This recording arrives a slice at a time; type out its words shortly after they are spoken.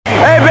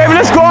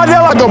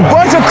like a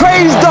bunch of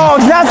crazy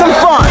dogs. Have some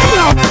fun.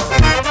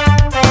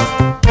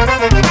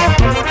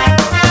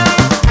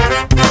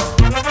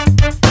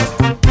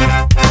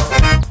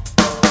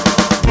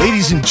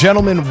 Ladies and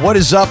gentlemen, what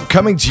is up?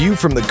 Coming to you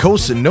from the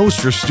Costa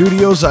Nostra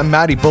studios, I'm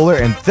Matty Buller,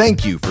 and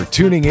thank you for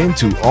tuning in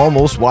to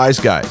Almost Wise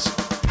Guys.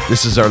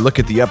 This is our look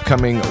at the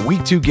upcoming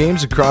Week 2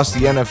 games across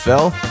the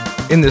NFL.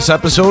 In this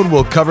episode,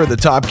 we'll cover the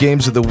top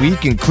games of the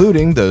week,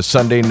 including the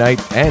Sunday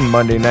night and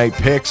Monday night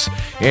picks.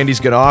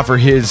 Andy's going to offer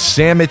his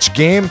sandwich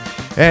game,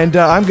 and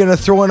I'm going to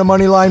throw in a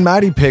Moneyline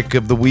Matty pick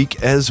of the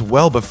week as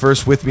well. But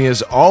first with me,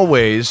 as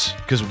always,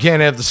 because we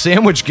can't have the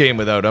sandwich game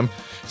without him,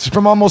 it's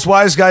from Almost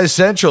Wise Guys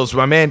Centrals,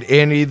 my man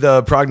Andy,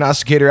 the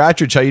prognosticator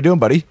Attridge. How you doing,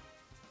 buddy?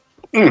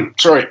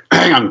 Sorry,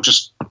 I'm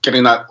just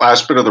getting that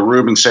last bit of the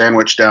Reuben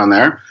sandwich down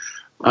there.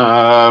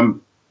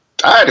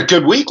 I had a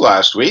good week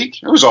last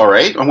week. It was all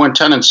right. I went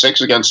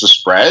 10-6 against the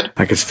spread.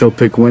 I could still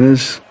pick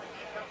winners,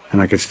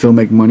 and I could still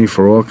make money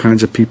for all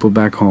kinds of people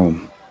back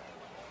home.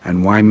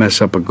 And why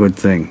mess up a good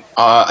thing?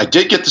 I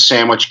did get the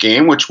sandwich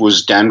game, which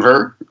was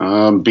Denver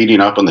beating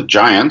up on the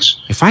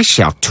Giants. If I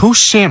sell 2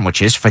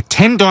 sandwiches for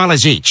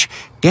 $10 each,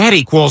 that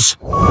equals...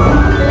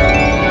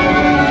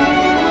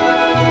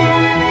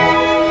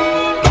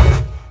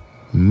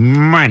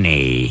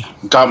 money.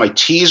 Got my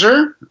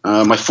teaser.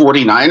 My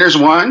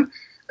 49ers won.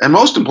 And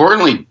most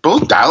importantly,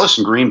 both Dallas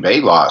and Green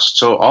Bay lost.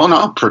 So all in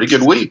all, pretty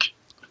good week.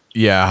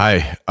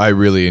 Yeah, I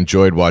really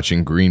enjoyed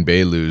watching Green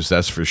Bay lose,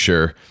 that's for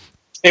sure.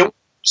 It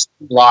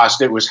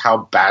lost. It was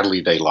how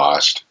badly they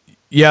lost.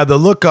 Yeah, the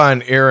look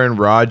on Aaron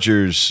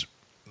Rodgers'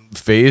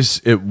 face,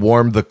 it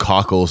warmed the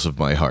cockles of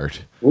my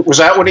heart. Was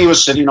that when he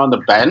was sitting on the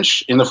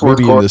bench in the fourth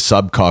Maybe quarter? in the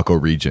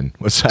subcockle region.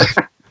 What's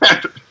that?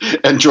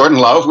 And Jordan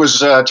Love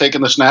was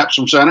taking the snaps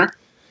from center?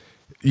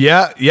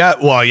 Yeah.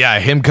 Well, yeah,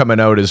 him coming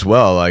out as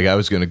well. Like, I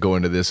was going to go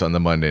into this on the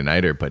Monday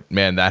Nighter, but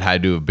man, that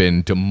had to have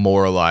been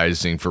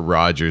demoralizing for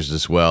Rodgers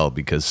as well,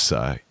 because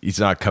he's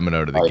not coming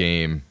out of the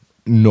game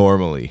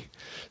normally.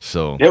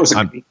 So it was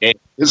a great day. It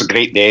was a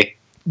great day.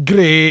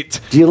 Great.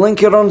 Do you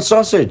link it on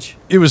sausage?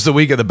 It was the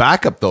week of the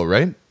backup, though,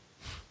 right?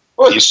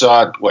 Well, you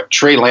saw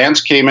Trey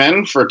Lance came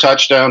in for a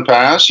touchdown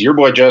pass. Your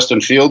boy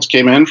Justin Fields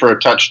came in for a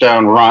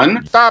touchdown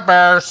run. The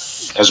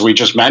Bears. As we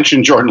just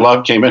mentioned, Jordan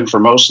Love came in for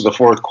most of the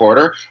fourth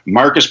quarter.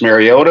 Marcus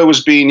Mariota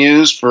was being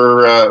used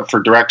for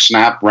direct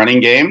snap running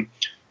game.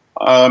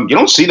 You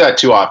don't see that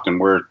too often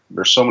where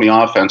there's so many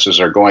offenses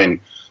are going,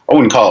 I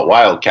wouldn't call it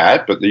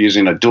wildcat, but they're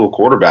using a dual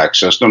quarterback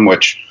system,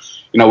 which,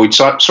 we'd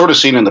sort of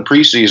seen in the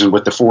preseason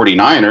with the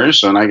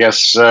 49ers, and I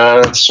guess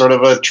it's sort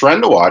of a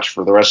trend to watch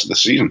for the rest of the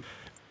season.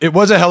 It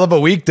was a hell of a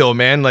week, though,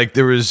 man. Like,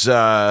 there was,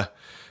 the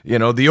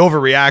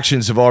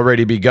overreactions have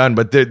already begun,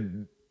 but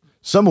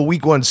some of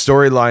week 1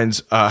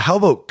 storylines, how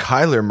about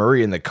Kyler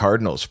Murray and the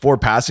Cardinals? 4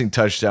 passing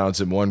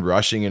touchdowns and 1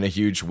 rushing in a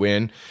huge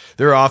win.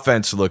 Their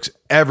offense looks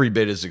every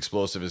bit as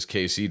explosive as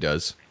KC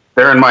does.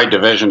 They're in my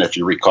division, if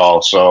you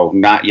recall, so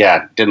not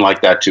yet. Didn't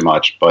like that too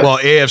much. But well,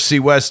 AFC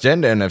West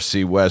and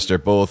NFC West are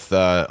both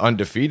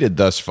undefeated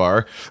thus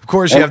far. Of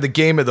course, you have the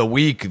game of the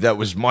week that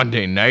was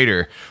Monday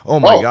Nighter. Oh,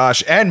 my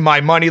gosh. And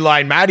my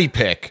Moneyline Matty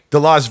pick, the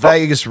Las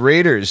Vegas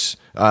Raiders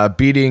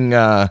beating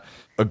a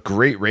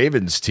great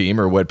Ravens team,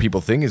 or what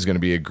people think is going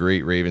to be a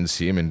great Ravens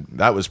team, and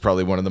that was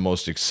probably one of the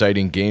most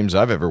exciting games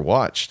I've ever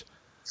watched.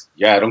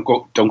 Yeah, don't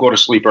go to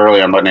sleep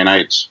early on Monday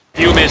nights. If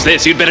you miss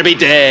this, you'd better be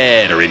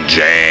dead or in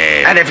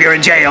jail. And if you're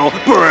in jail,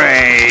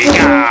 break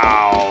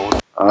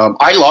out.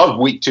 I love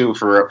week 2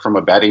 from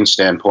a betting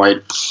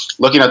standpoint.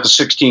 Looking at the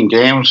 16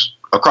 games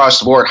across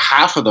the board,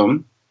 half of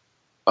them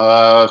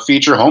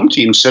feature home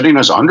teams sitting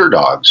as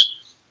underdogs.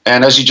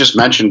 And as you just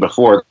mentioned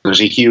before,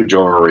 there's a huge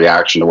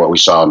overreaction to what we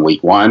saw in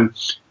week 1.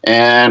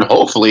 And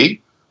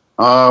hopefully,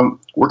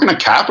 we're going to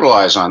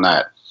capitalize on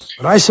that.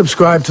 But I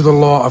subscribe to the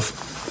law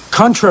of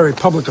contrary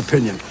public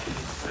opinion.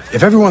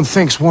 If everyone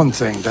thinks one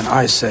thing, then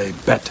I say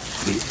bet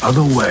the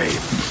other way.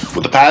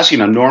 With the passing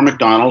of Norm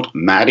Macdonald,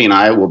 Maddie and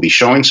I will be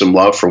showing some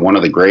love for one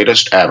of the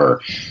greatest ever.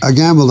 I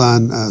gambled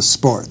on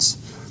sports,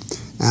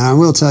 and I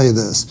will tell you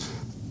this.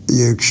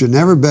 You should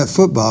never bet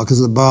football because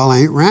the ball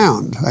ain't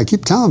round. I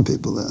keep telling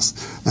people this.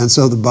 And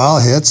so the ball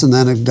hits, and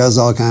then it does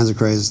all kinds of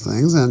crazy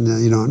things, and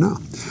you don't know.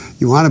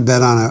 You want to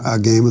bet on a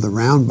game with a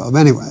round ball. But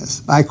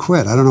anyways, I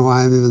quit. I don't know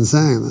why I'm even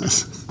saying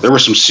this. There were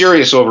some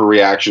serious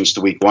overreactions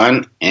to week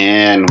 1,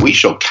 and we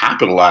shall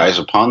capitalize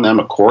upon them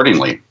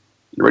accordingly.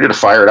 You ready to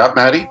fire it up,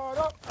 Maddie?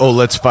 Oh,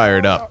 let's fire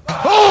it up.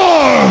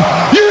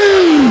 Are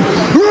you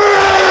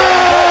ready?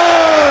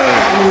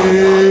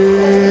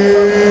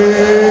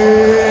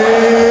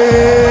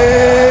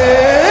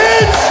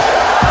 It's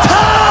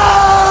time!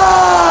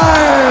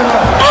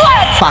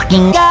 Let's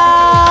fucking go!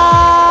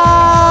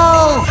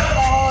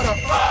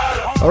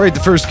 All right,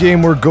 the first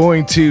game we're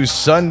going to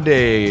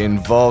Sunday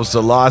involves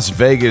the Las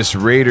Vegas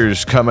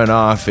Raiders coming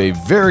off a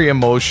very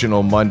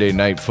emotional Monday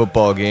night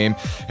football game,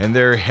 and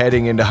they're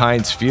heading into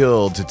Heinz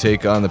Field to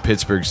take on the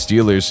Pittsburgh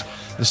Steelers.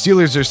 The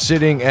Steelers are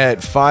sitting at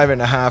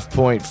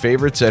 5.5-point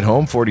favorites at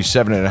home.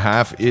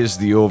 47.5 is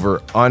the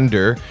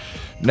over-under.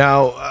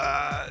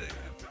 Now,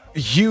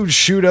 huge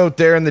shootout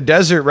there in the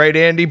desert, right,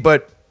 Andy?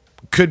 But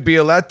could be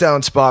a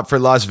letdown spot for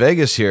Las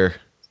Vegas here.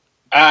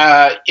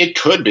 It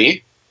could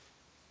be.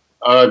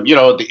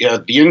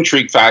 The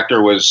intrigue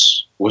factor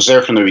was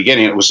there from the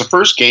beginning. It was the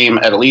first game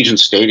at Allegiant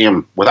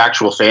Stadium with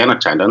actual fan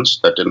attendance.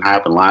 That didn't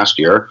happen last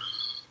year.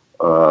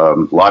 A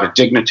lot of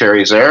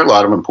dignitaries there, a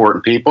lot of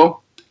important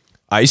people.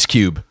 Ice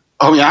Cube.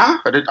 Oh yeah,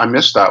 I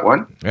missed that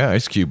one. Yeah,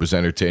 Ice Cube was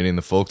entertaining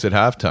the folks at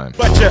halftime.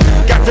 But you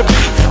got to be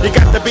a freak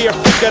of the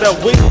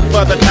week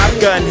for the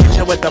Top Gun. Hit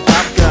you with the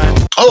pop gun.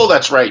 Oh,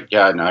 that's right.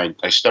 Yeah, no,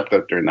 I stepped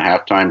out during the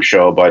halftime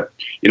show, but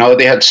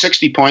they had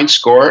 60 points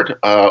scored,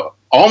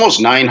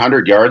 almost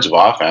 900 yards of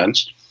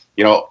offense.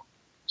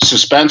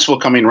 Suspenseful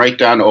coming right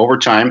down to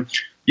overtime.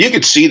 You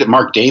could see that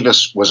Mark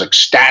Davis was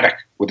ecstatic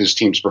with his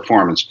team's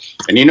performance.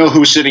 And you know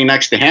who's sitting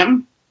next to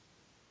him?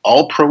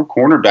 All-pro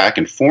cornerback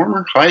and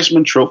former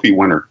Heisman Trophy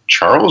winner,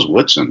 Charles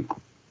Woodson.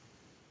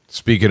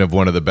 Speaking of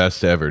one of the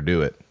best to ever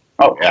do it.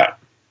 Oh, yeah.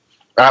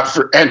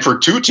 For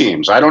two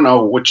teams. I don't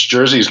know which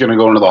jersey he's going to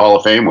go into the Hall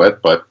of Fame with,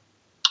 but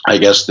I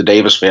guess the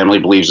Davis family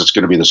believes it's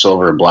going to be the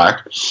silver and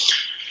black.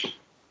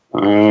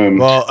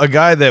 Well, a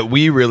guy that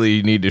we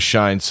really need to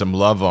shine some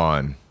love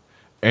on,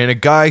 and a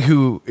guy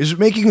who is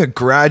making a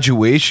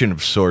graduation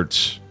of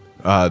sorts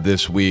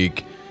this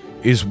week,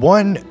 is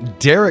one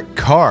Derek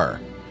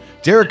Carr.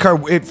 Derek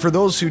Carr, for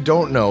those who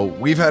don't know,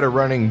 we've had a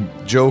running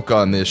joke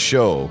on this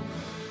show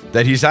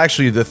that he's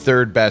actually the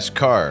third best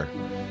Carr,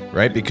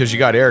 right? Because you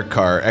got Eric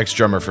Carr,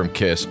 ex-drummer from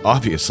Kiss,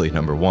 obviously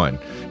number one.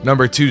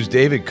 Number two is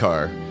David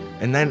Carr.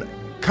 And then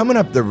coming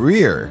up the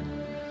rear,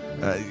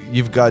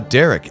 you've got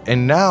Derek.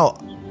 And now,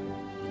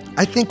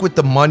 I think with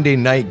the Monday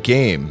night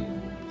game,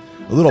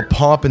 a little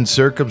pomp and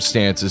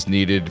circumstance is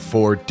needed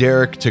for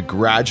Derek to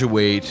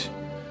graduate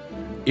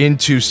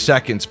into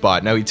second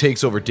spot. Now he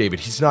takes over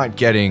David. He's not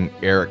getting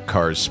Eric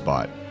Carr's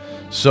spot.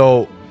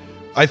 So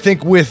I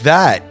think with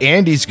that,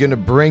 Andy's going to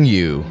bring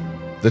you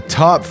the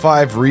top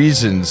 5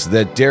 reasons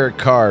that Derek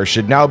Carr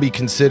should now be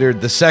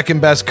considered the second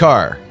best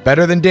Carr.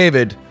 Better than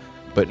David,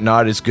 but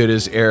not as good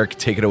as Eric.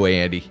 Take it away,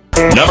 Andy.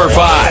 Number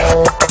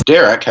 5.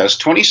 Derek has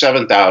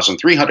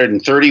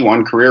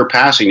 27,331 career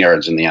passing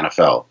yards in the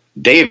NFL.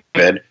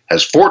 David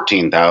has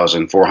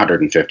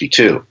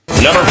 14,452.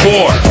 Number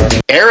 4.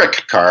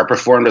 Eric Carr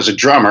performed as a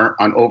drummer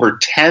on over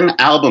 10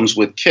 albums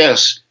with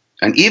Kiss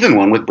and even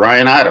one with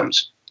Bryan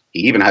Adams.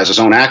 He even has his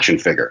own action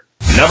figure.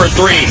 Number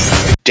 3.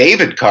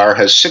 David Carr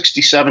has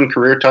 67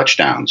 career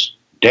touchdowns.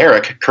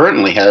 Derek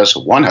currently has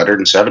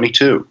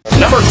 172.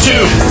 Number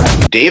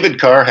 2.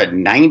 David Carr had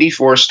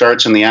 94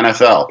 starts in the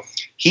NFL.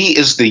 He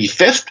is the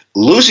 5th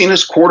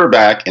losingest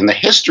quarterback in the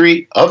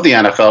history of the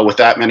NFL with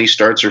that many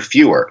starts or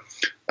fewer.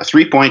 A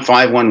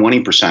 3.51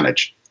 winning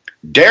percentage.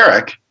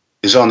 Derek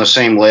is on the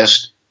same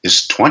list,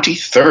 is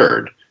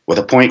 23rd with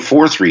a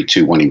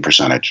 .432 winning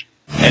percentage.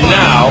 And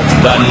now,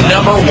 the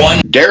number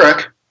 1.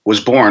 Derek was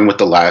born with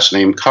the last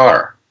name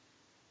Carr.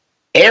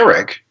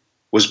 Eric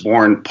was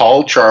born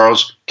Paul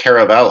Charles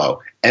Caravello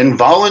and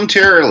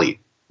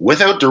voluntarily,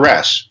 without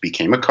duress,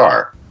 became a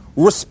Carr.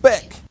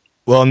 Respect.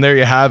 Well, and there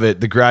you have it.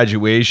 The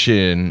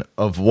graduation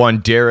of one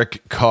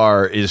Derek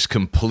Carr is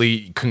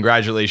complete.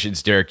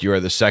 Congratulations, Derek. You are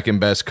the second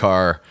best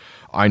Carr.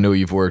 I know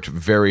you've worked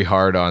very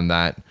hard on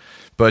that.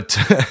 But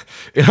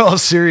in all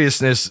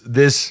seriousness,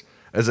 this,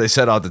 as I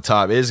said off the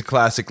top, is a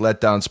classic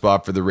letdown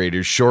spot for the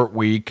Raiders. Short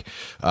week,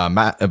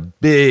 a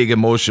big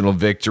emotional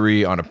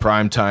victory on a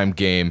primetime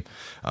game.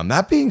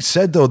 That being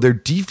said, though, their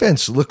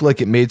defense looked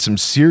like it made some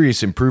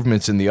serious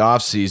improvements in the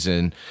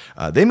offseason.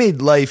 They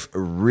made life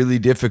really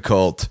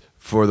difficult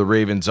for the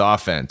Ravens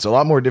offense. A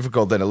lot more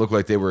difficult than it looked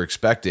like they were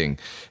expecting.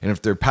 And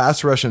if their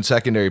pass rush and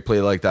secondary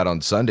play like that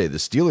on Sunday, the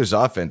Steelers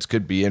offense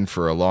could be in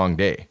for a long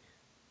day.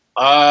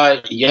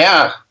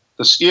 Yeah.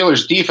 The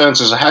Steelers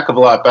defense is a heck of a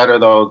lot better,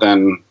 though,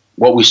 than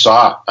what we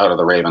saw out of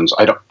the Ravens.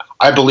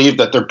 I believe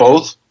that they're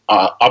both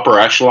upper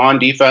echelon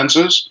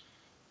defenses,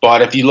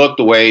 but if you look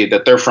the way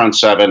that their front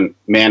seven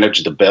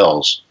managed the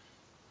Bills,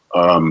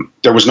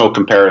 there was no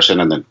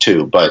comparison in the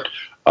two. But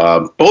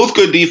both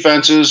good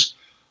defenses.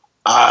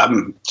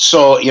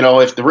 So,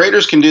 if the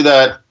Raiders can do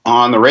that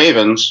on the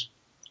Ravens,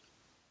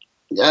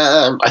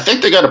 I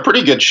think they got a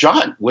pretty good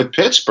shot with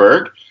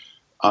Pittsburgh.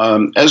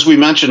 As we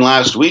mentioned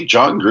last week,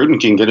 John Gruden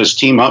can get his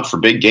team up for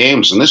big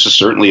games, and this is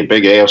certainly a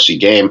big AFC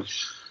game.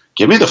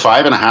 Give me the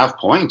 5.5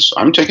 points.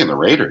 I'm taking the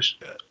Raiders.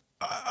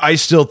 I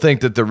still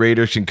think that the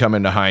Raiders can come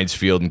into Heinz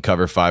Field and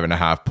cover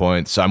 5.5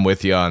 points. I'm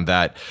with you on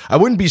that. I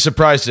wouldn't be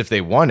surprised if they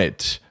won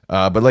it.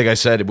 But like I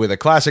said, with a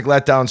classic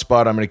letdown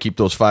spot, I'm going to keep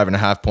those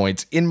 5.5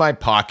 points in my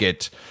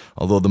pocket,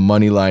 although the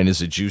money line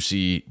is a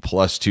juicy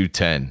plus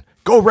 210.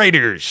 Go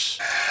Raiders!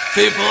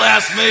 People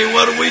ask me,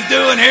 what are we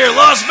doing here?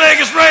 Las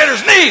Vegas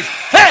Raiders, knees,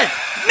 head,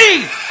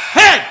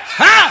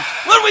 huh?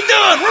 What are we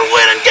doing? We're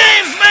winning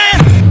games,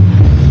 man!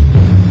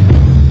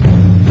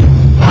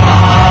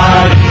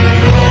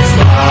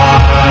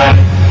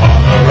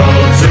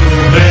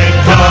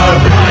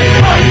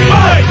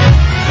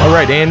 All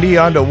right, Andy,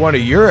 on to one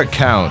of your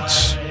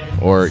accounts,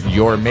 or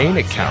your main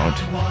account,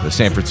 the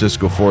San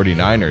Francisco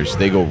 49ers.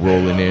 They go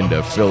rolling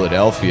into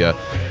Philadelphia.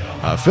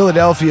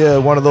 Philadelphia,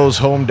 one of those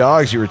home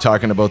dogs you were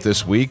talking about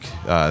this week,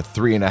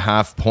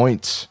 3.5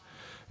 points.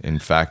 In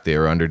fact, they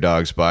are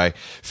underdogs by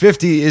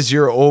 50 is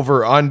your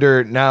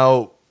over-under.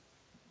 Now,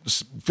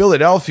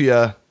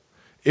 Philadelphia,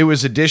 it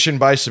was addition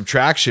by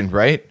subtraction,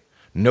 right?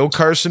 No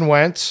Carson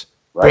Wentz.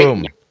 Right.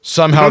 Boom.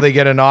 Somehow they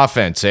get an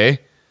offense, eh?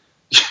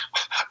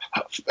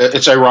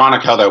 It's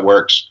ironic how that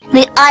works.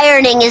 The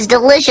ironing is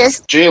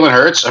delicious. Jalen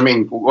Hurts, I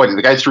mean,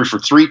 the guy threw for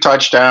 3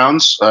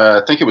 touchdowns.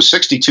 I think it was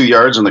 62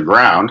 yards on the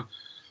ground.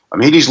 I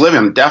mean, he's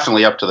living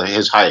definitely up to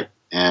his hype,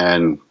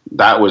 and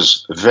that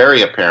was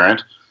very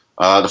apparent.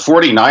 The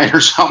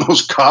 49ers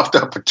almost coughed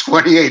up a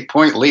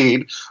 28-point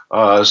lead,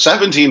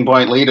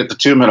 17-point lead at the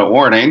 2-minute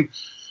warning,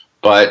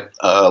 but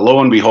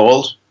lo and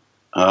behold,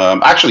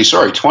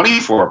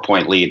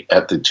 24-point lead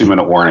at the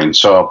 2-minute warning.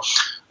 So,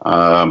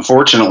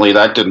 fortunately,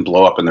 that didn't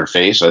blow up in their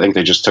face. I think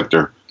they just took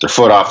their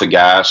foot off the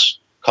gas.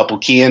 A couple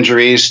key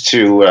injuries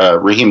to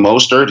Raheem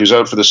Mostert, who's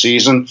out for the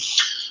season.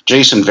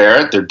 Jason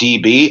Verrett, their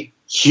DB,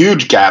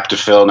 huge gap to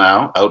fill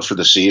now, out for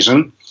the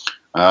season.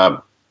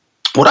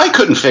 What I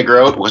couldn't figure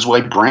out was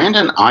why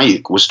Brandon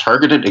Ayuk was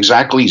targeted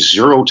exactly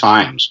 0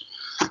 times.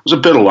 It was a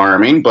bit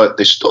alarming, but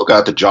they still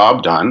got the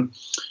job done.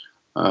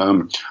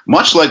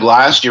 Much like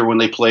last year when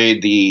they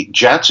played the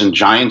Jets and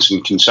Giants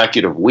in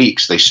consecutive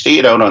weeks, they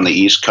stayed out on the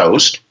East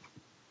Coast,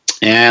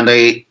 and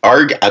they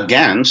are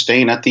again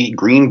staying at the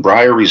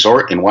Greenbrier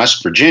Resort in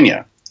West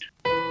Virginia.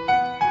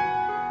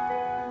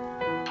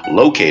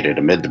 Located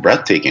amid the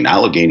breathtaking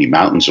Allegheny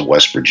Mountains of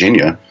West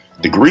Virginia,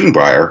 the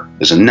Greenbrier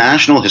is a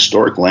National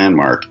Historic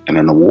Landmark and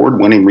an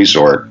award-winning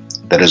resort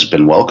that has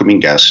been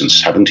welcoming guests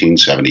since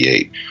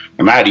 1778.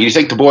 Now, Matt, do you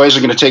think the boys are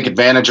going to take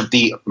advantage of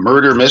the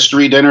Murder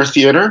Mystery Dinner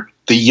Theater,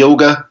 the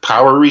Yoga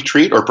Power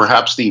Retreat, or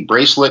perhaps the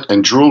Bracelet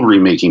and Jewelry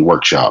Making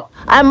Workshop?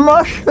 I'm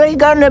mostly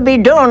going to be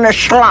doing the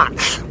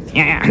slots.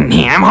 Yeah,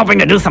 I'm hoping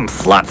to do some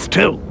sluts,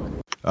 too.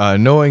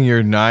 Knowing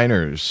your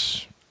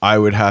Niners, I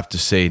would have to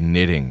say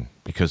knitting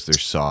because they're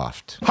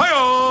soft.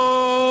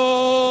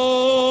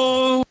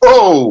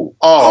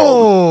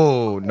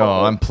 Oh,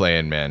 no, I'm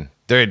playing, man.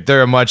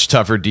 They're a much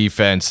tougher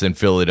defense than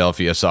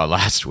Philadelphia saw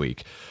last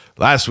week.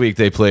 Last week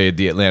they played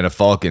the Atlanta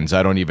Falcons.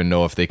 I don't even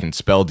know if they can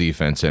spell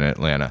defense in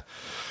Atlanta.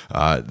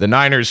 The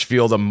Niners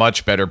field a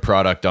much better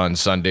product on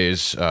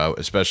Sundays,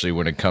 especially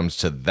when it comes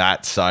to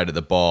that side of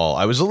the ball.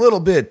 I was a little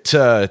bit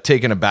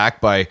taken aback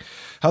by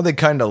how they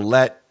kind of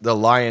let the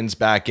Lions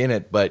back in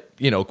it. But,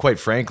 quite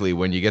frankly,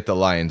 when you get the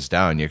Lions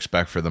down, you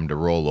expect for them to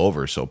roll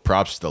over. So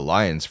props to the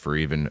Lions for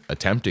even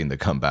attempting the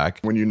comeback.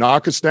 When you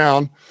knock us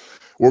down,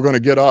 we're going to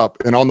get up.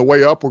 And on the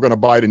way up, we're going to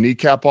bite a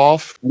kneecap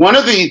off. One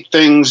of the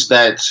things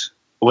that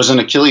was an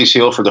Achilles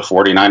heel for the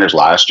 49ers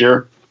last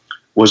year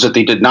was that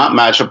they did not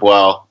match up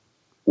well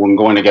when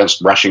going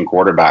against rushing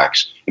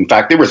quarterbacks. In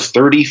fact, they were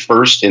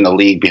 31st in the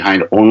league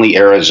behind only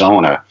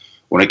Arizona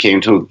when it came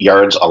to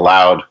yards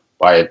allowed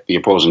by the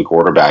opposing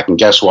quarterback. And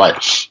guess what?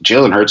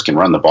 Jalen Hurts can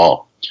run the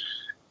ball.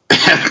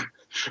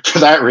 For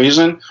that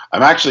reason,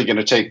 I'm actually going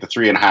to take the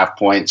 3.5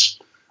 points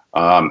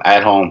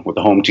at home with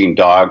the home team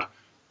dog.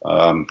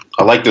 I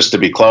like this to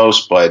be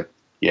close, but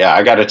yeah,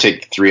 I got to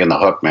take the 3 in the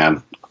hook,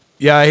 man.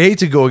 Yeah, I hate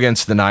to go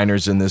against the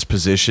Niners in this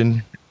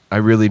position. I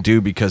really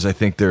do, because I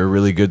think they're a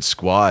really good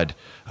squad.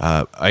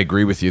 I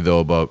agree with you, though,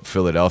 about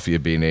Philadelphia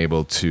being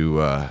able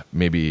to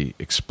maybe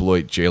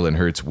exploit Jalen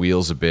Hurts'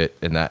 wheels a bit,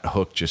 and that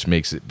hook just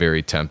makes it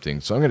very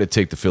tempting. So I'm going to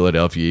take the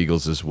Philadelphia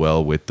Eagles as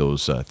well with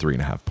those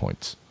 3.5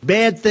 points.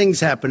 Bad things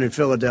happen in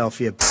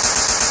Philadelphia.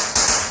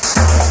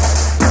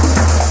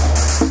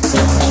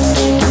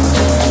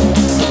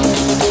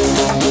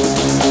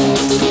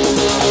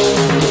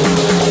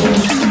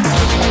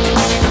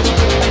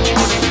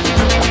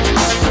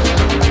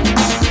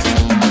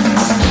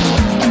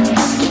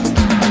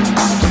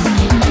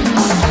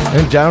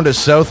 And down to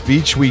South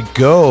Beach we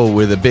go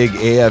with a big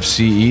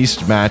AFC East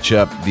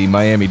matchup. The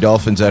Miami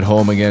Dolphins at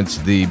home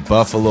against the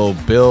Buffalo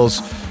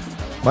Bills.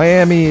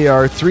 Miami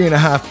are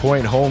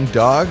 3.5-point home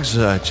dogs,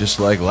 just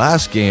like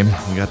last game.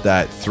 We got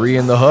that 3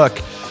 in the hook.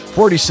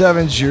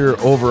 47's your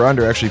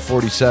over-under. Actually,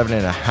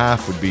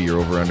 47.5 would be your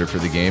over-under for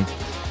the game.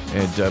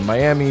 And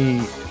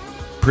Miami,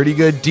 pretty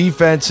good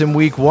defense in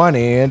week 1,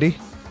 Andy?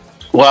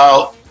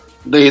 Well,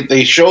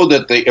 they showed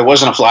that it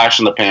wasn't a flash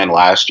in the pan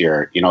last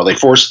year. They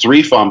forced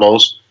 3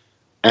 fumbles,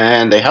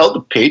 and they held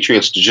the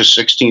Patriots to just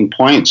 16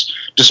 points,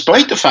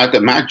 despite the fact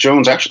that Mac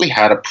Jones actually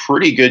had a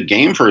pretty good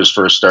game for his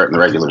first start in the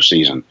regular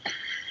season.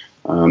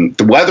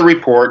 The weather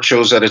report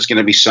shows that it's going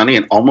to be sunny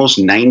and almost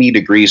 90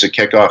 degrees at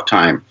kickoff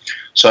time.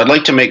 So I'd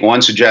like to make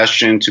one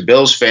suggestion to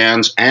Bills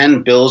fans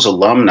and Bills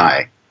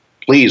alumni.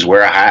 Please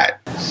wear a hat.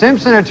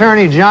 Simpson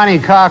attorney Johnny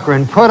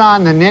Cochran put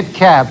on the knit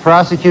cap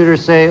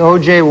prosecutors say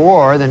O.J.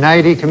 wore the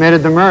night he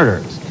committed the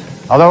murders.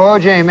 Although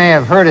O.J. may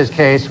have hurt his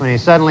case when he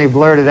suddenly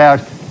blurted out,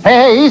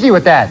 Hey, easy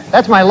with that.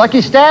 That's my lucky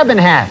stabbing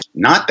hat.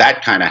 Not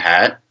that kind of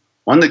hat.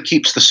 One that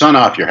keeps the sun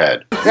off your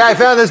head. Yeah, I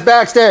found this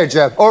backstage.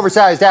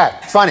 Oversized hat.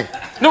 It's funny.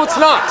 No, it's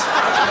not.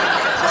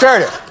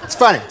 Sure it is. It's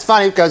funny. It's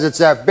funny because it's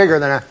bigger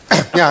than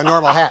a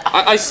normal hat.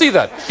 I see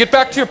that. Get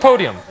back to your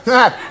podium.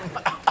 Back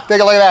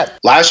Take a look at that.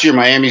 Last year,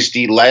 Miami's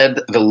D led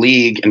the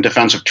league in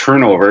defensive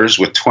turnovers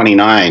with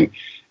 29.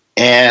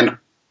 And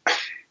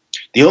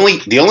the only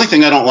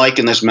thing I don't like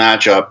in this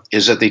matchup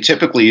is that they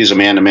typically use a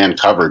man-to-man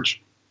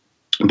coverage.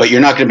 But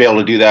you're not going to be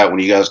able to do that when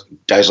you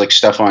guys like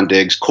Stephon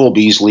Diggs, Cole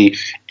Beasley,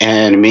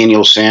 and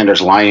Emmanuel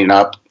Sanders lining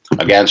up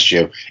against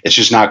you. It's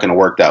just not going to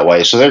work that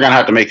way. So they're going to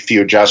have to make a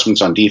few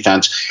adjustments on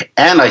defense,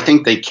 and I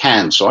think they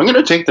can. So I'm going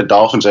to take the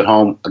Dolphins at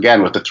home,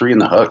 again, with the 3 in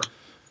the hook.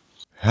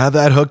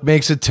 That hook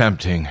makes it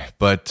tempting,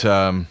 but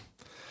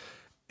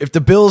if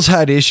the Bills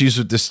had issues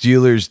with the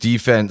Steelers'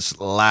 defense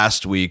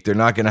last week, they're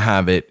not going to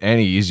have it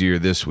any easier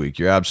this week.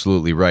 You're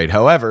absolutely right.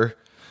 However,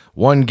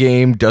 one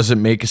game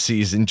doesn't make a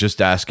season.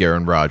 Just ask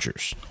Aaron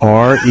Rodgers.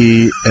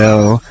 RELAX.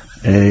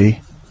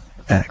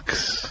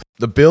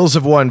 The Bills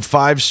have won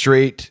 5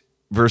 straight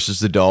versus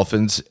the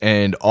Dolphins,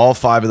 and all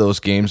 5 of those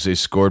games they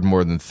scored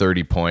more than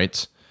 30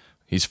 points.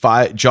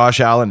 Josh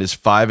Allen is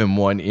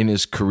 5-1 in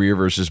his career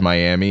versus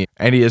Miami,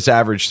 and he has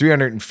averaged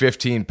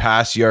 315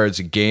 pass yards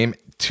a game,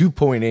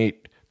 2.8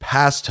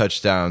 pass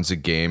touchdowns a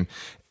game,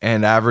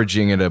 and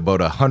averaging at about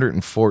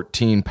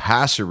 114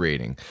 passer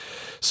rating.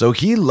 So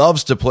he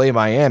loves to play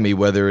Miami,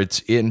 whether it's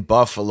in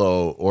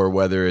Buffalo or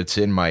whether it's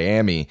in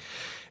Miami.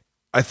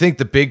 I think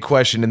the big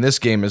question in this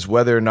game is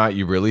whether or not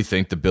you really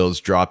think the Bills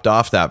dropped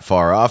off that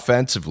far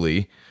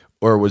offensively,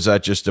 or was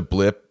that just a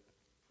blip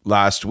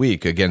last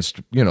week against,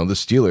 the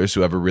Steelers,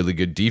 who have a really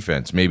good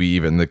defense, maybe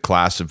even the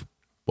class of,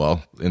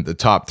 in the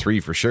top 3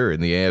 for sure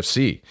in the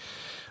AFC.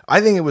 I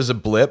think it was a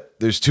blip.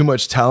 There's too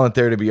much talent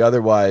there to be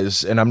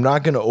otherwise, and I'm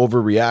not going to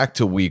overreact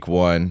to week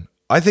 1.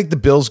 I think the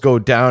Bills go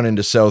down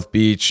into South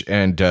Beach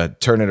and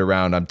turn it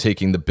around. I'm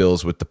taking the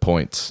Bills with the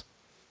points.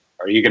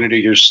 Are you going to do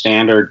your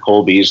standard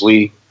Cole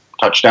Beasley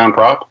touchdown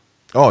prop?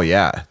 Oh,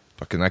 yeah.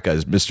 Fucking that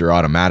guy's Mr.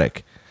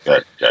 Automatic.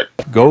 Good.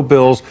 Go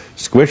Bills,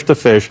 squish the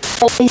fish.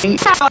 Sunny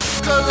shining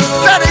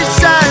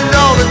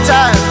all the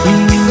time.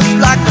 It's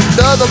like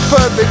another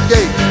perfect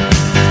day.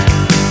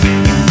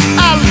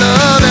 I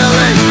love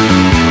LA.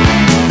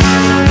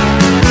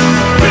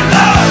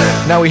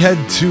 Now we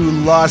head to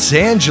Los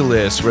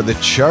Angeles, where the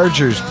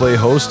Chargers play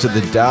host to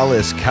the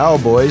Dallas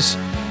Cowboys.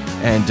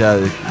 And,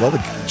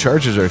 the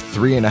Chargers are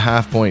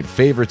 3.5-point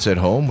favorites at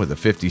home, with a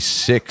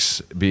 56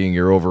 being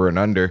your over and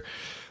under.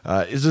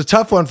 It's a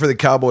tough one for the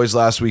Cowboys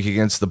last week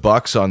against the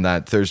Bucs on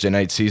that Thursday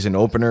night season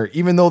opener.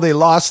 Even though they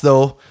lost,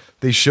 though,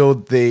 they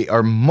showed they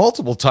are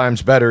multiple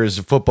times better as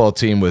a football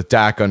team with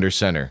Dak under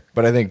center.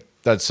 But I think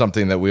that's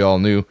something that we all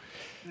knew.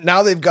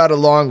 Now they've got a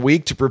long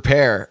week to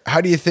prepare.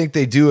 How do you think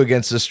they do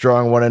against a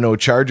strong 1-0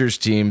 Chargers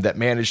team that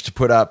managed to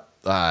put up,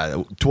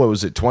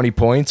 20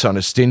 points on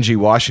a stingy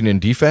Washington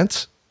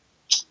defense?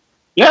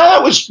 Yeah,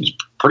 that was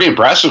pretty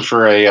impressive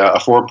for a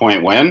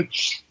 4-point win.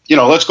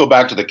 Let's go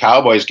back to the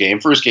Cowboys game.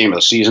 First game of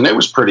the season. It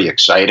was pretty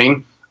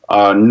exciting.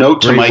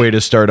 Great way to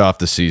start off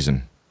the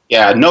season.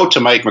 Yeah, note to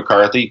Mike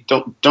McCarthy.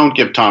 Don't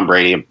give Tom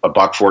Brady a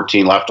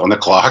 $1:14 left on the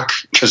clock,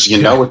 because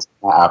know it's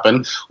going to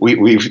happen.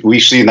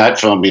 We've seen that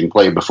film being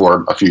played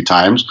before a few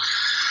times.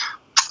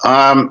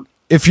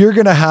 If you're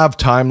going to have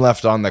time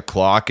left on the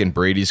clock and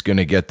Brady's going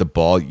to get the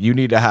ball, you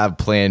need to have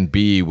plan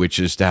B, which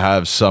is to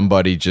have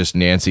somebody just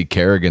Nancy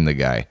Kerrigan the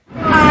guy.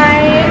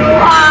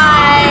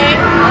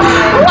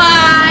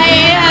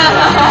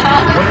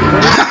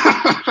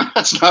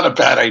 That's not a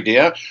bad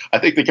idea. I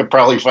think they could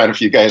probably find a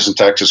few guys in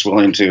Texas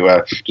willing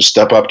to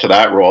step up to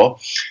that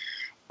role.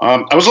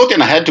 I was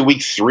looking ahead to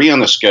week 3 on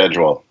the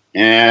schedule,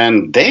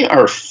 and they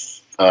are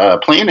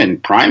playing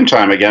in prime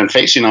time again,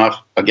 facing off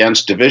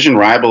against division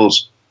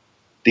rivals,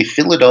 the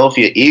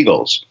Philadelphia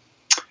Eagles.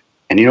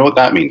 And you know what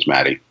that means,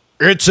 Matty?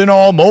 It's an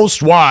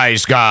Almost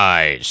Wise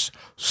Guys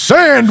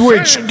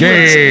sandwich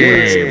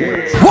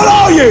game. What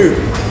are you?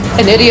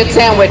 An idiot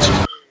sandwich.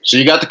 So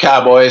you got the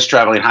Cowboys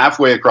traveling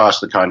halfway across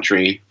the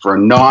country for a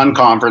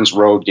non-conference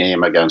road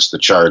game against the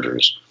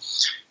Chargers.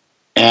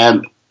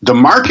 And the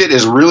market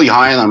is really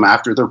high on them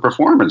after their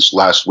performance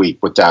last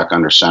week with Dak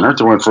under center,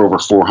 throwing for over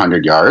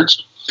 400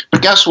 yards.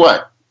 But guess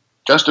what?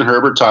 Justin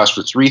Herbert tossed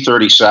for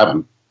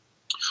 337.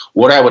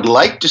 What I would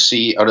like to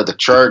see out of the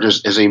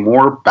Chargers is a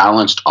more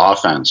balanced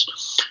offense.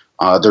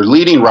 Their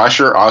leading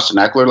rusher, Austin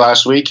Eckler,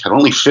 last week had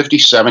only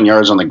 57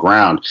 yards on the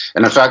ground.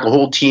 And in fact, the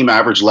whole team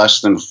averaged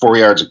less than 4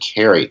 yards a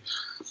carry.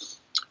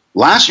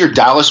 Last year,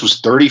 Dallas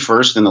was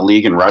 31st in the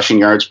league in rushing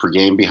yards per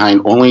game,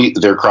 behind only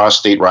their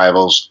cross-state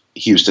rivals,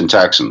 Houston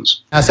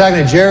Texans. I was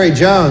talking to Jerry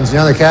Jones,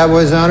 the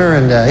Cowboys owner,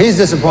 and he's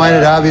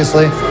disappointed,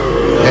 obviously.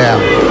 Yeah.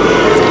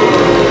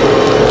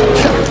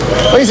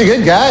 Well, he's a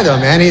good guy, though,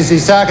 man.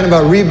 He's talking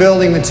about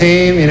rebuilding the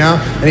team,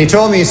 And he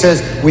told me, he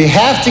says, we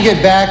have to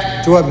get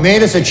back to what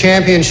made us a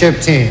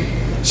championship team.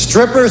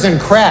 Strippers and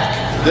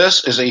crack.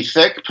 This is a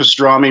thick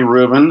pastrami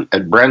Reuben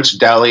at Brent's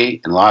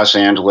Deli in Los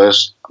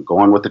Angeles. I'm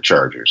going with the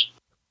Chargers.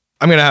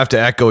 I'm going to have to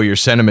echo your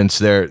sentiments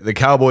there. The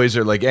Cowboys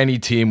are like any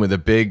team with a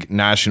big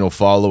national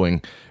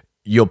following.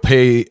 You'll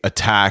pay a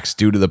tax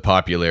due to the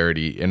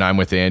popularity, and I'm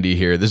with Andy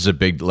here. This is a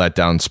big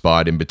letdown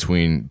spot in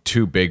between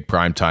 2 big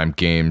primetime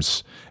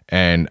games,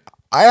 and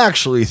I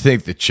actually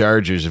think the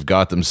Chargers have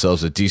got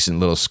themselves a decent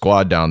little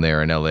squad down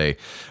there in LA.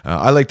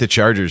 I like the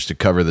Chargers to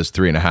cover this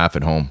 3.5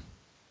 at home.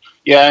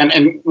 Yeah,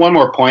 and one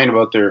more point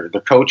about their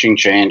coaching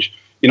change.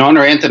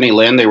 Under Anthony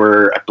Lynn, they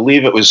were, I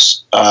believe it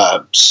was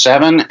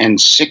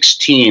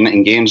 7-16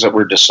 in games that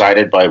were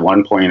decided by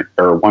 1 point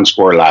or one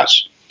score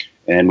less.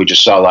 And we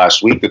just saw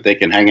last week that they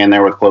can hang in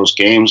there with close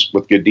games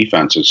with good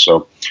defenses.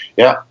 So,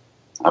 yeah,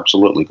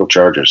 absolutely. Go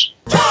Chargers.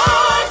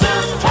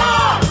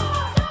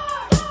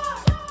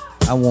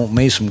 I want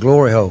me some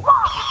glory hole.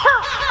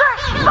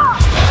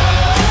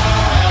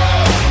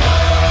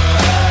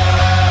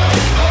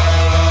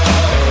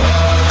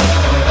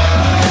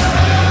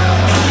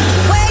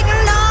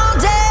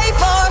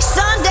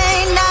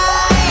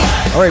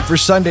 All right, for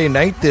Sunday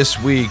night this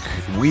week,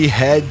 we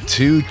head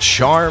to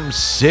Charm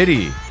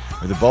City,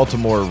 where the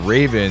Baltimore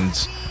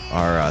Ravens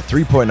are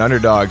 3-point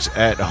underdogs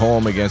at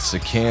home against the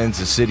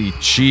Kansas City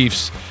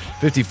Chiefs.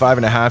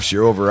 55.5 is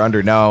your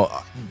over-under.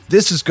 Now,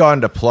 this has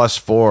gone to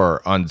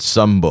 +4 on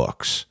some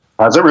books.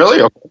 Has it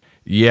really? Okay.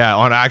 Yeah,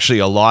 on actually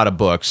a lot of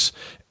books.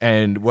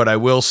 And what I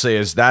will say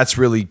is that's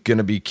really going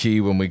to be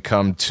key when we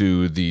come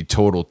to the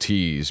total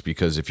tease,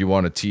 because if you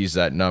want to tease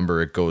that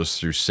number, it goes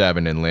through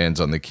 7 and lands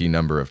on the key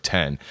number of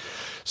 10.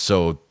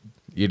 So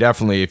you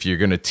definitely, if you're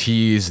going to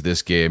tease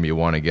this game, you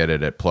want to get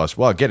it at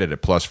get it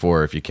at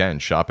 +4 if you can.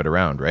 Shop it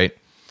around, right?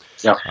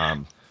 Yeah.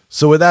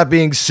 So with that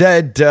being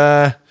said,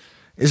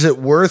 is it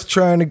worth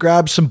trying to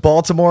grab some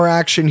Baltimore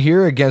action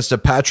here against a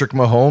Patrick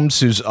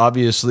Mahomes, who's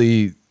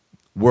obviously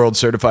world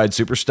certified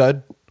super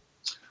stud?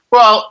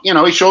 Well,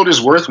 he showed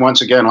his worth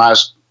once again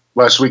last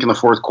week in the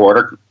fourth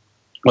quarter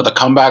with a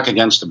comeback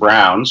against the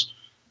Browns.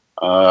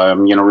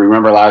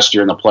 Remember last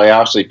year in the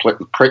playoffs, they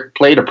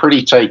played a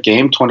pretty tight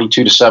game,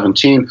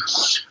 22-17.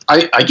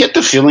 I get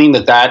the feeling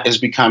that is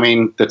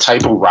becoming the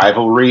type of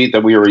rivalry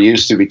that we were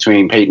used to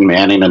between Peyton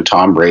Manning and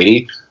Tom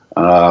Brady,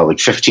 like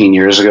 15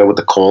 years ago with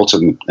the Colts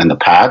and the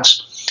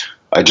Pats.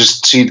 I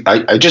just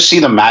see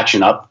them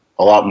matching up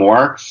a lot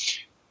more.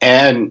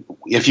 And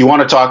if you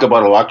want to talk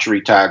about a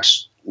luxury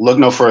tax, look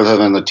no further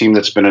than the team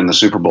that's been in the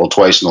Super Bowl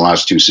twice in the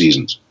last 2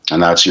 seasons,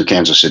 and that's your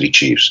Kansas City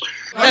Chiefs.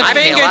 The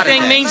finger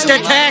thing means the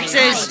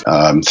taxes.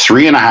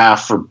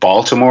 3.5 for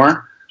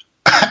Baltimore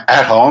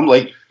at home.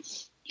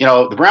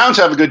 The Browns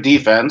have a good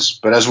defense,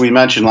 but as we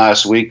mentioned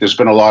last week, there's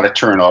been a lot of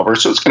turnover,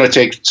 so it's going to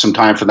take some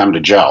time for them to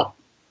gel.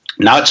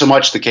 Not so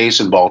much the case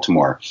in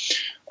Baltimore.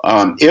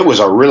 It was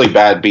a really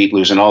bad beat,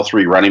 losing all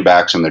 3 running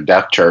backs in their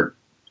depth chart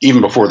even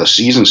before the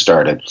season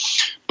started.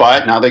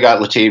 But now they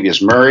got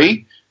Latavius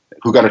Murray,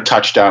 who got a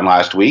touchdown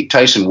last week,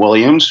 Tyson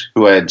Williams,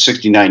 who had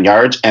 69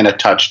 yards and a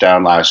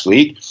touchdown last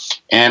week,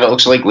 and it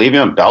looks like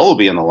Le'Veon Bell will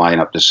be in the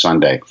lineup this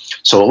Sunday.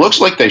 So it looks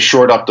like they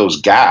shored up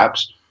those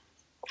gaps.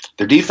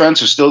 Their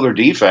defense is still their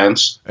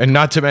defense. And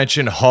not to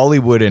mention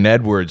Hollywood and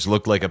Edwards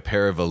look like a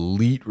pair of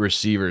elite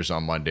receivers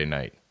on Monday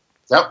night.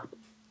 Yep.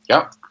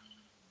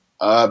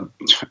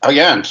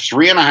 Again,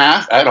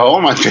 3.5 at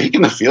home. I'm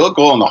taking the field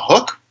goal on the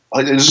hook.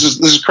 This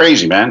is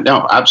crazy, man.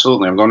 No,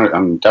 absolutely.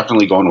 I'm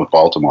definitely going with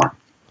Baltimore.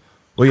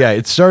 Well, yeah,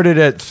 it started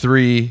at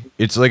 3.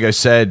 It's, like I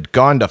said,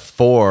 gone to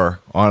 4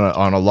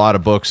 on a lot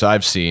of books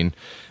I've seen.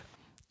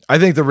 I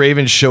think the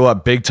Ravens show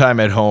up big time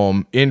at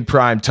home in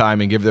prime time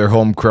and give their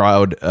home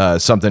crowd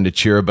something to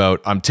cheer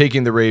about. I'm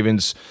taking the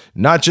Ravens,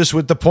 not just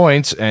with the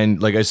points,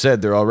 and like I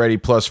said, they're already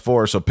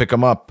 +4, so pick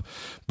them up,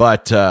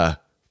 but at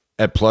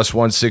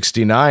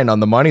 +169 on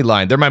the money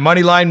line. They're my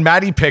money line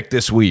Matty pick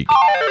this week.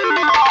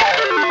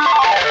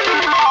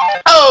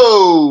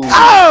 Oh!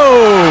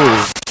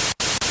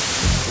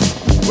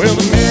 Well,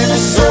 the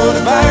Minnesota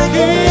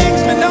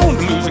Vikings been known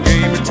to lose a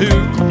game or 2.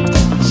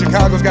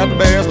 Chicago's got the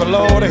Bears, but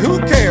Lordy, who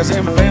cares?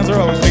 Them fans are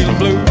always feeling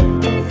blue.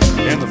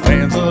 And the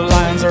fans of the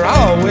Lions are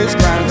always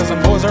crying because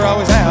them boys are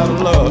always out of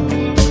luck.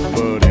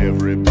 But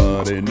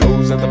everybody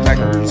knows that the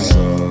Packers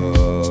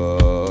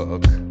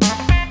suck.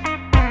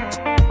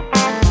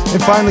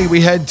 And finally,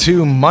 we head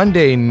to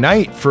Monday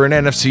night for an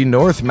NFC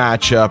North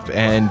matchup.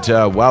 And,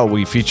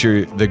 we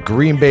feature the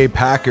Green Bay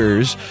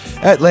Packers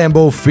at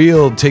Lambeau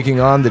Field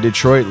taking on the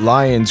Detroit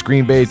Lions.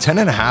 Green Bay,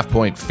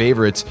 10.5-point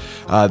favorites.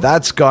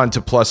 That's gone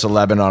to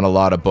 +11 on a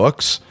lot of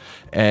books.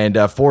 And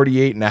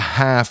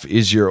 48.5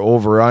 is your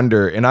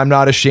over-under. And I'm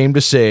not ashamed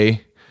to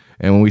say,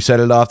 and when we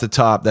said it off the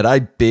top, that I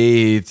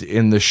bathed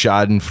in the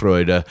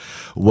schadenfreude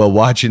while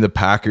watching the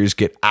Packers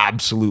get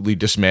absolutely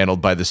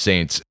dismantled by the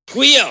Saints.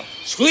 Squeal!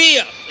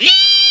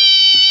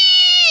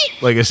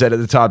 Like I said at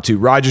the top too,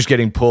 Rodgers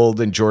getting pulled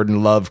and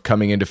Jordan Love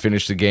coming in to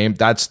finish the game.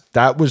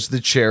 That was the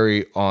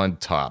cherry on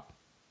top.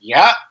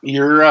 Yeah,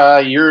 your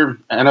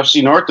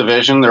NFC North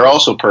division, they're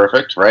also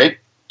perfect, right?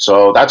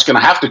 So that's going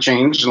to have to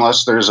change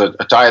unless there's a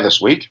tie this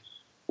week,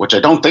 which I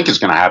don't think is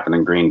going to happen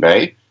in Green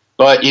Bay.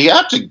 But you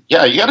got to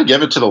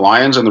give it to the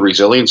Lions and the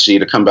resiliency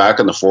to come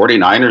back on the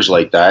 49ers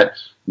like that.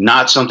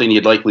 Not something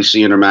you'd likely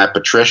see under Matt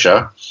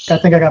Patricia. I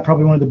think I got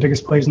probably one of the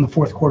biggest plays in the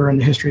fourth quarter in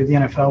the history of the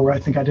NFL where I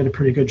think I did a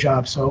pretty good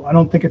job. So I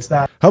don't think it's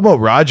that. How about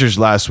Rodgers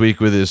last week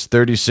with his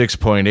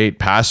 36.8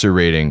 passer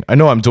rating? I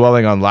know I'm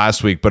dwelling on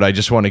last week, but I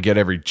just want to get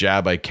every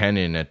jab I can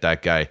in at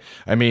that guy.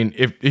 I mean,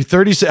 if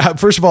 36,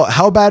 first of all,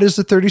 how bad is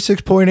the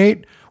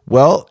 36.8?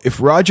 Well,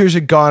 if Rodgers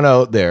had gone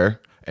out there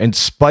and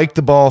spiked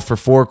the ball for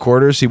 4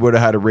 quarters, he would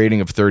have had a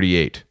rating of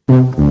 38.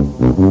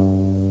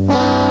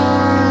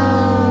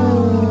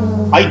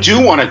 I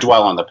do want to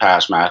dwell on the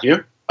past,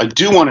 Matthew. I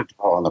do want to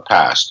dwell on the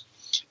past.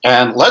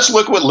 And let's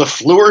look what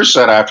LaFleur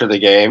said after the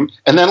game,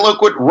 and then look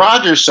what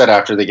Rodgers said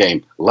after the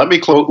game. Let me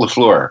quote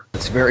LaFleur.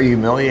 It's very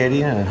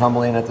humiliating and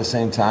humbling at the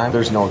same time.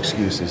 There's no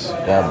excuses.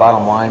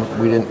 Bottom line,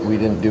 we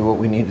didn't do what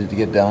we needed to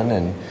get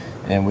done,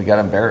 and we got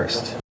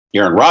embarrassed.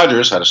 Aaron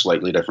Rodgers had a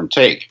slightly different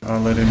take. I'll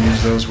let him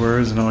use those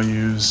words, and I'll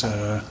use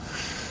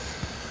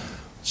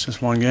it's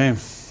just one game.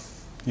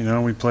 You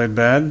know, we played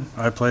bad.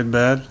 I played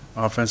bad.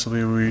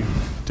 Offensively, we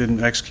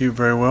didn't execute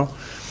very well.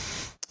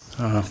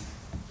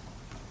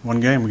 One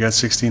game. We got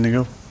 16 to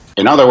go.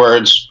 In other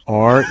words,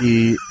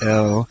 RELAX.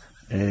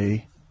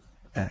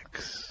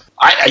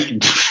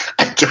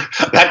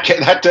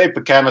 That type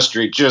of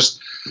chemistry,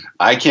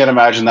 I can't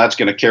imagine that's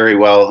going to carry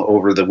well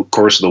over the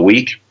course of the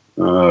week.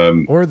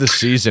 Or the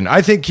season.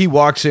 I think he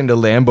walks into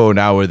Lambeau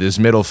now with his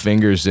middle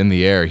fingers in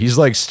the air. He's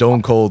like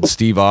Stone Cold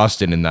Steve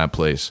Austin in that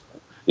place.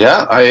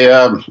 Yeah,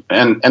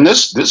 and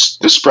this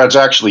spread's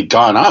actually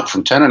gone up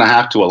from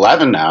 10.5 to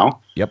 11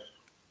 now. Yep.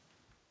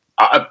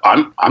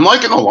 I'm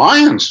liking the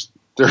Lions.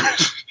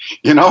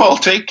 I'll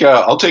take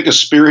a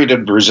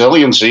spirited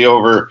resiliency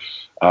over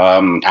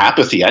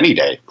apathy any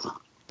day.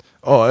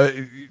 Oh,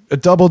 a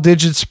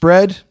double-digit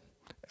spread?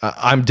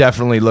 I'm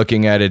definitely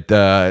looking at it.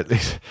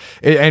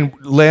 And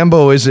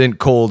Lambeau isn't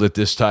cold at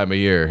this time of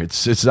year.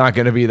 It's not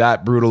going to be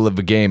that brutal of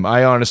a game.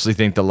 I honestly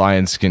think the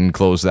Lions can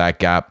close that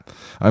gap.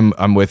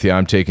 I'm with you.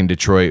 I'm taking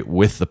Detroit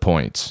with the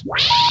points.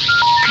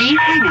 Please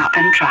hang up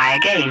and try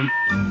again.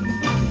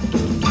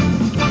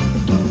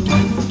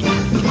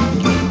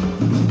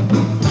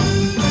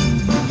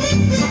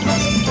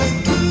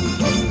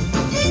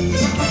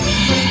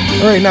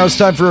 All right, now it's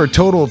time for our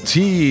total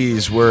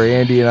tease, where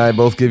Andy and I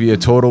both give you a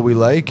total we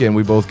like, and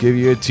we both give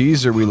you a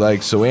teaser we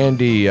like. So,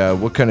 Andy,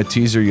 what kind of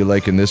teaser are you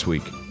liking this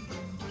week?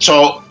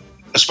 So,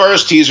 as far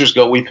as teasers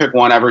go, we pick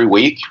one every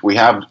week. We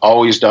have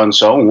always done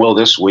so, and will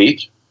this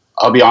week.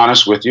 I'll be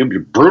honest with you, be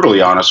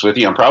brutally honest with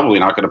you. I'm probably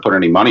not going to put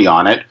any money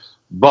on it.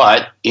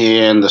 But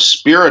in the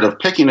spirit of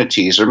picking a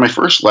teaser, my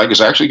first leg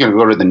is actually going to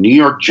go to the New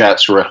York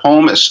Jets, who are at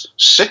home as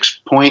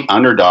 6-point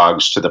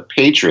underdogs to the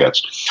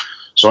Patriots.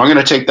 So I'm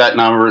going to take that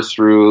number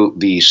through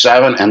the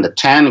 7 and the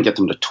 10 and get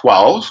them to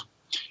 12.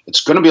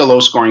 It's going to be a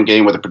low-scoring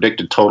game with a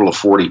predicted total of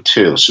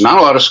 42. So not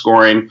a lot of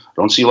scoring.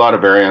 Don't see a lot of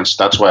variance.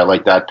 That's why I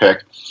like that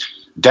pick.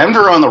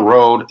 Denver on the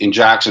road in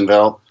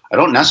Jacksonville. I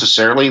don't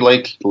necessarily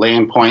like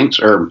laying points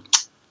or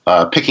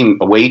picking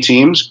away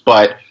teams,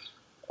 but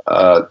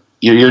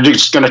you're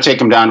just going to take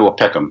them down to a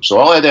pick 'em. So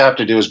all they have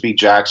to do is beat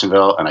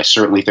Jacksonville, and I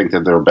certainly think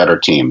that they're a better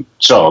team.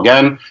 So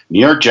again, New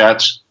York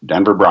Jets,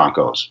 Denver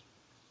Broncos.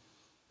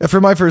 For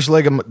my first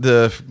leg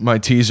of my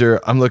teaser,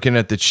 I'm looking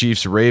at the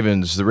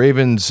Chiefs-Ravens. The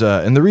Ravens,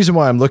 and the reason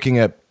why I'm looking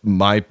at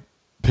my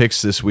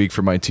picks this week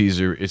for my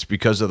teaser, it's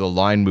because of the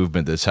line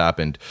movement that's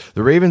happened.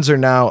 The Ravens are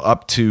now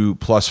up to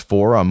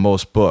 +4 on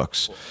most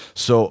books.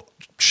 So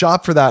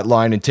shop for that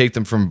line and take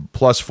them from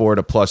 +4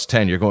 to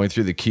 +10. You're going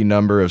through the key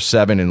number of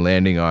 7 and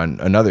landing on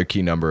another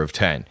key number of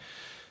 10.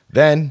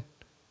 Then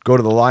go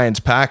to the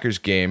Lions-Packers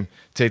game,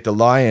 take the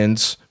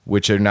Lions,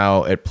 which are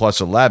now at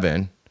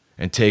 +11,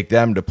 and take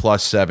them to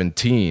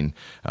 +17.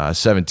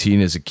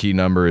 17 is a key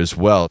number as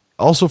well.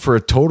 Also, for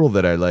a total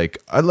that I like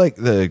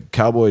the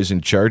Cowboys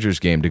and Chargers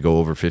game to go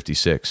over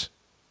 56.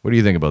 What do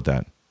you think about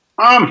that?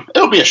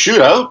 It'll be a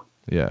shootout.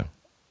 Yeah.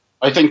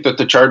 I think that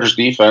the Chargers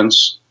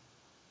defense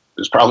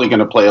is probably going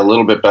to play a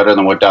little bit better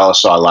than what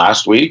Dallas saw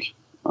last week.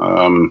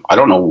 I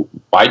don't know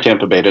why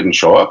Tampa Bay didn't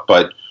show up,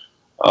 but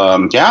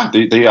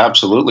they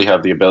absolutely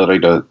have the ability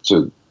to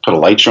put a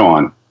light show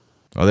on.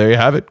 Well, there you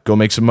have it. Go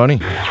make some money.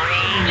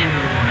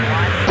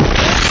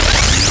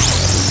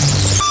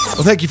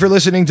 Well, thank you for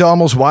listening to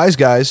Almost Wise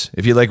Guys.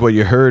 If you like what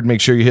you heard,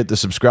 make sure you hit the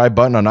subscribe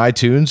button on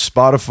iTunes,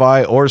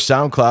 Spotify, or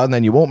SoundCloud, and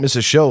then you won't miss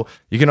a show.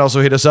 You can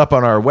also hit us up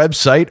on our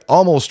website,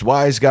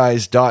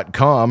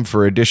 almostwiseguys.com,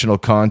 for additional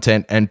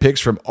content and picks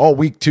from all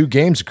Week 2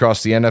 games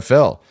across the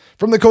NFL.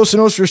 From the Costa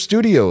Nostra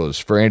studios,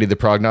 for Andy the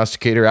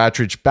Prognosticator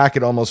Attridge, back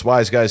at Almost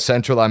Wise Guys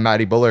Central, I'm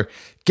Matty Buller.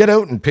 Get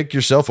out and pick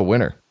yourself a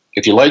winner.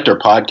 If you liked our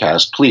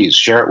podcast, please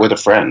share it with a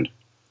friend.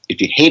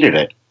 If you hated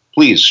it,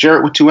 please share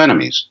it with 2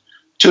 enemies.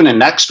 Tune in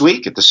next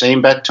week at the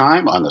same bet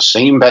time on the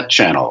same bet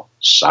channel.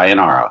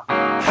 Sayonara.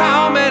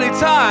 How many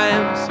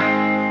times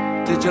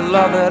did you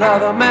love that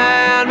other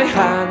man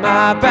behind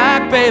my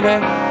back, baby?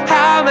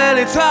 How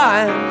many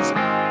times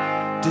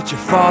did you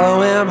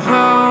follow him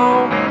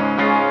home?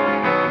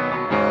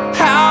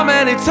 How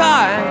many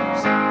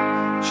times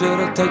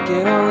Should've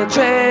taken on the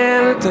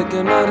chain and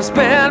taken another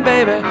spin,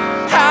 baby.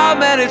 How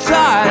many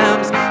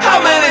times? How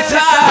many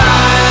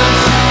times?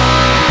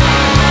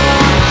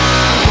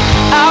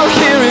 Out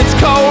here it's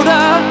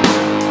colder,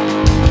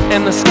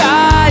 and the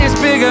sky is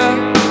bigger,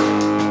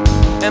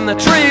 and the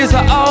trees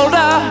are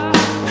older,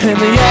 and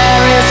the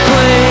air is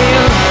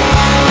clean.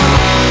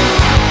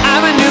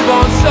 I'm a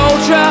newborn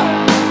soldier,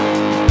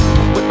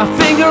 with my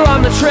finger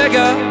on the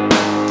trigger,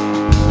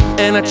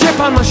 and a chip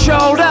on my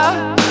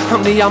shoulder.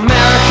 I'm the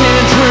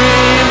American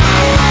dream.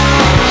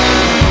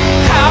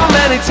 How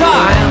many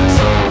times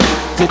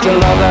did you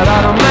love that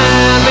other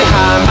man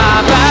behind my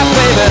back,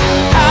 baby?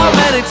 How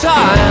many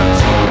times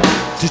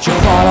did you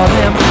follow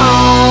him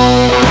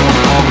home?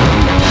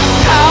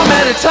 How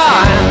many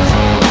times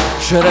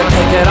should I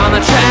take it on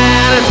the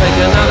chin and take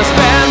another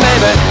spin,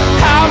 baby?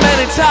 How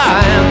many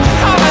times?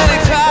 How many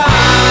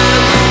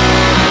times?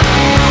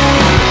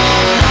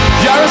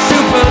 You're a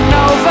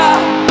supernova,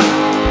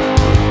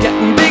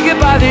 getting bigger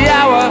by the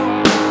hour,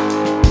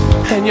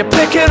 and you're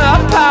picking up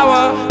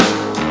power,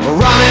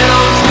 running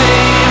on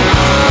steam.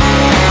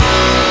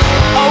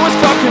 Always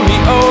fucking me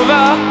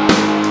over,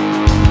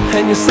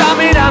 and you saw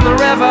me down the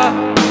river,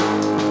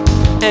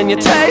 and you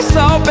taste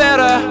so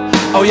bitter.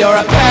 Oh, you're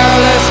a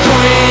perilous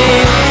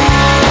queen.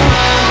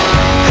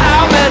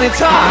 How many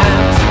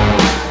times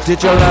did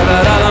you love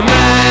that other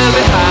man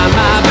behind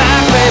my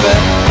back, baby?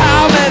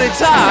 How many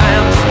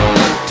times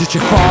did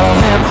you follow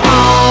him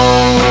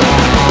home?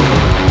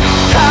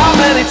 How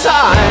many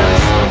times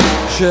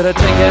should I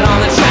take it on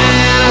the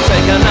chin and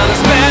take another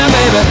spin,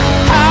 baby?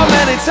 How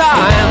many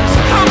times?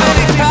 How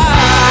many times?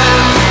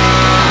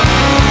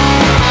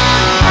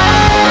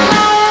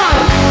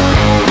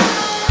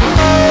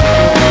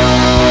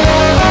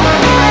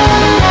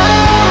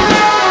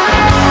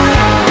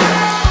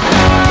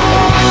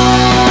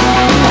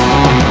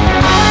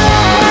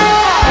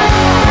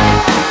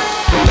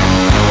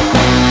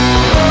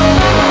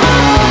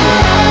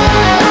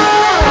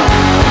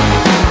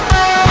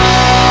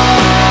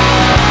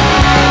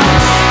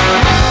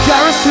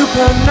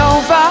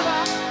 Supernova,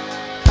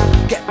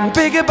 getting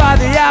bigger by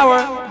the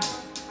hour,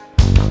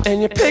 and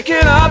you're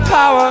picking up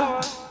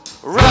power,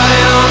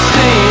 running on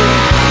steam.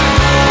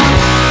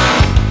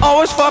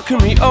 Always fucking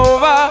me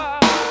over,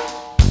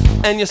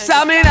 and you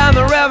saw me down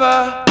the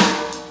river,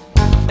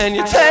 and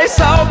you taste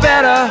so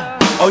bitter.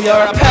 Oh, you're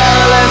a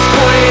perilous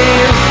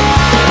queen.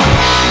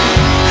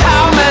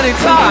 How many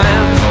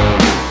times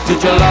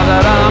did you love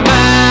that other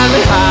man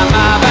behind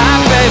my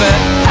back, baby?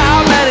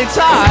 How many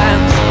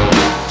times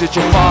did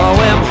you follow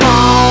him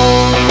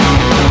home?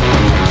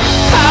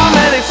 How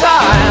many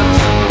times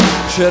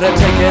should I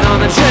take it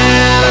on the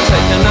chin and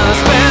take another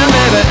spin,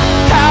 baby?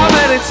 How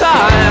many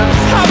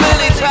times?